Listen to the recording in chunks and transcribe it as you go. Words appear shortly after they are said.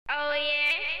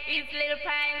It's Little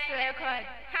Pine's record.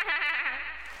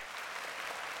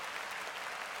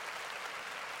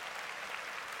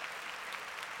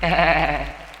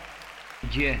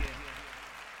 Yeah,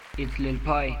 it's Lil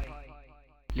Pie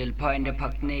and the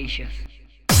Pugnacious.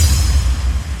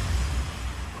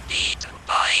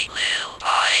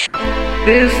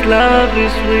 This love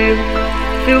is real,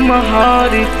 feel my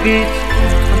heart it beats.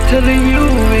 I'm telling you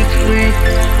it's free,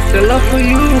 the love for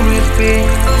you is big.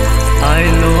 I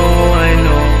know,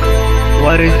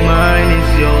 what is mine is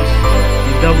yours.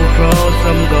 You double cross,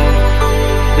 I'm gone.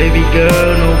 Baby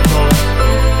girl, no pause.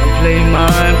 I'm playing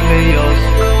mine, play yours.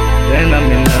 Then I'm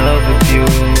in love with you.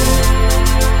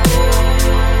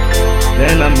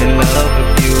 Then I'm in love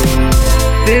with you.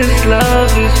 This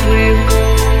love is real,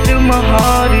 feel my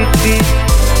heart it beats.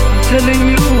 I'm telling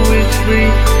you it's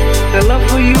free, the love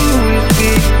for you is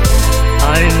big.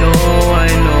 I know,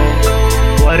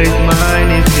 what is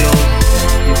mine is yours.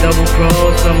 You double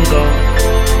cross, I'm gone.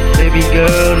 Baby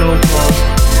girl, no pause.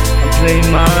 I'm playing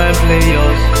mine, play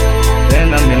yours.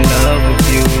 Then I'm in love with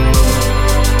you.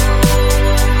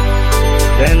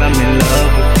 Then I'm in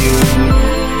love with you.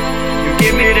 You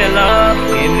give me the love,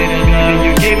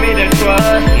 you give me the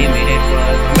trust, no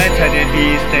matter the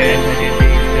distance,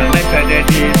 no matter the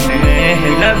distance.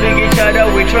 We loving each other,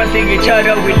 we trusting each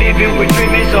other, we living, we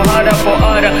dreaming so harder for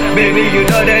other. Baby, you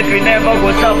know that we never go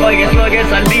suffer as long as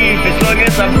I live, as long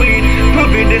as I breathe.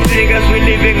 Proving the figures, we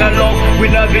living alone, we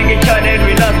loving each other and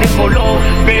we lasting for long.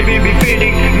 Baby, be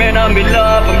feeling, man, I'm in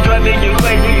love, I'm driving you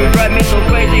crazy, you drive me so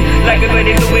crazy. Like a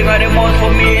ready doing all the most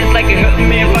for me, it's like you hurt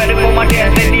me, fighting for my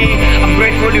destiny. I'm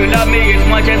grateful you love me as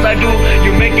much as I do.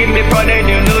 You making me proud and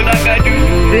you know like I do.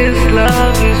 This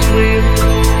love is real,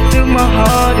 feel my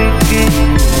heart it beats.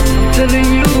 I'm telling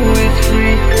you it's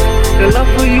free, the love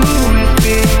for you is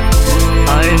big.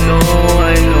 I know,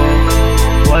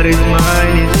 what is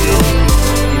mine is yours.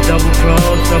 You double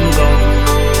cross, I'm gone.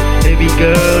 Baby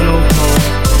girl, no pause.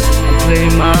 I'm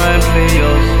playing mine, play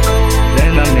yours.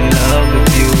 Then I'm in love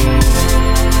with you.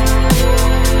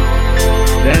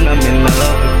 Then I'm in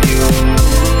love with you.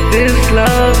 This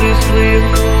love is real,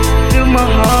 feel my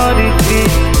heart it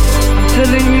beats. I'm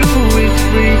telling you it's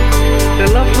free, the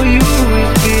love for you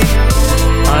is big.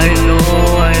 I know,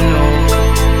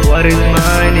 what is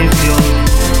mine is yours.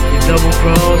 You double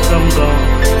cross, I'm gone.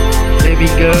 Baby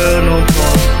girl, no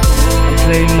pause. I'm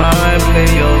playing mine, play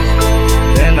yours.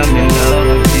 Then I'm in love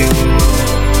with you.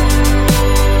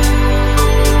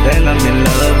 Then I'm in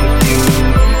love with you.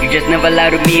 You just never lie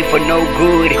to me for no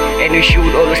good, and you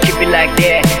should always keep it like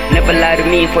that. Never lie to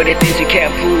me for the things you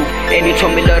can't prove, and you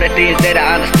told me a lot of things that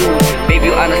I understood. Baby,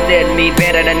 you understand me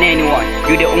better than anyone.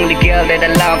 You're the only girl that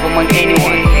I love among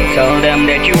anyone. Tell them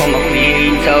that you are my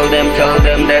queen. Tell them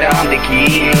that I'm the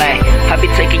king. Like, I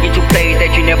be taking you to places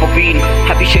that you never been.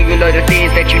 I be showing you a lot of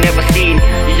things that you never seen.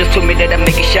 You just told me that I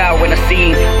make it shy when I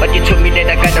sing, but you told me that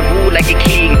I gotta rule like a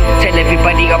king. Tell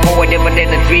everybody about whatever that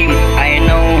I dream. I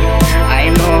know,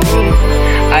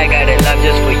 I got a love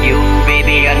just for you,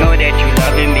 baby. I know that you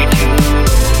loving me too.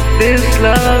 This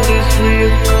love is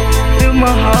real, feel my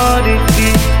heart it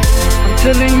beats. I'm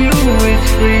telling you it's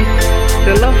free,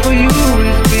 the love for you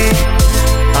is big.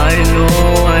 I know,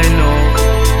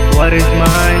 what is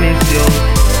mine is yours.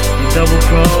 You double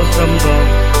cross, I'm gone.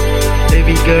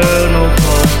 Baby girl, no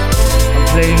pause. I'm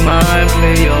playing mine,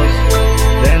 play yours.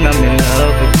 Then I'm in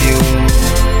love with you.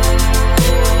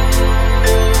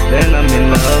 Then I'm in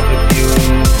love with you.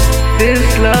 This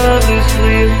love is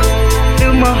real,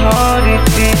 feel my heart it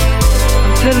beats.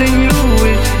 I'm telling you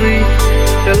it's free,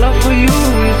 the love for you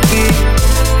is big.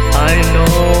 I know,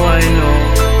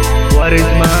 what is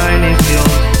mine is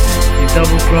yours. You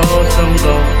double cross, I'm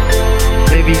gone.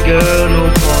 Baby girl, no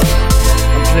pause.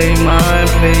 I'm playing mine,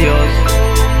 play yours.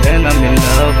 Then I'm in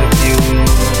love with you.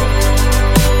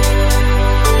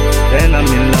 Then I'm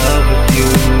in love with you.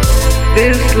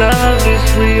 This love is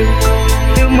real,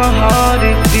 feel my heart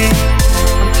it beats.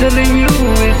 I'm telling you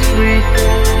it's free,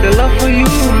 the love for you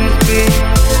is big.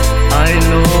 I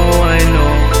know,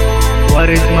 what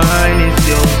is mine is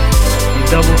yours. You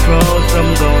double cross,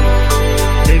 I'm gone.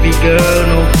 Baby girl,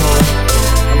 no pause.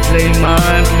 I'm playing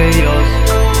mine, play yours.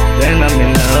 Then I'm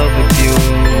in love with you.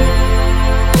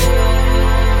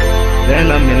 Then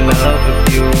I'm in love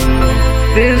with you.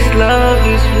 This love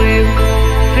is real,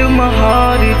 feel my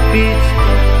heart it beats.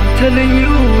 I'm telling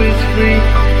you it's free,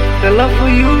 the love for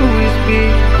you is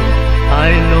big.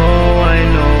 I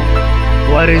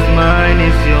know, what is mine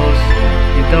is yours.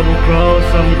 You double cross,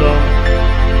 I'm gone.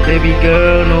 Baby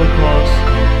girl, no pause.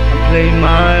 I'm playing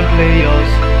mine, play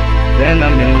yours. Then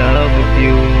I'm in love with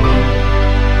you.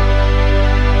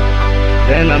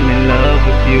 Then I'm in love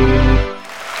with you.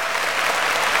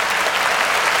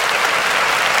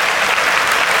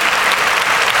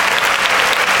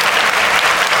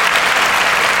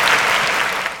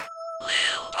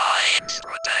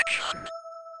 Action.